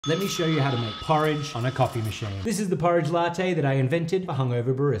Let me show you how to make porridge on a coffee machine. This is the porridge latte that I invented for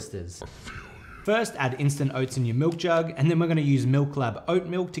hungover baristas. First, add instant oats in your milk jug, and then we're gonna use Milk Lab oat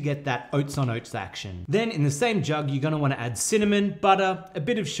milk to get that oats on oats action. Then in the same jug, you're gonna wanna add cinnamon, butter, a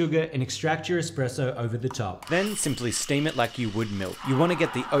bit of sugar, and extract your espresso over the top. Then simply steam it like you would milk. You wanna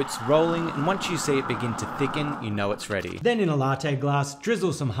get the oats rolling, and once you see it begin to thicken, you know it's ready. Then in a latte glass,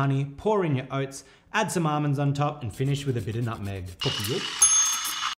 drizzle some honey, pour in your oats, add some almonds on top, and finish with a bit of nutmeg. Cookie.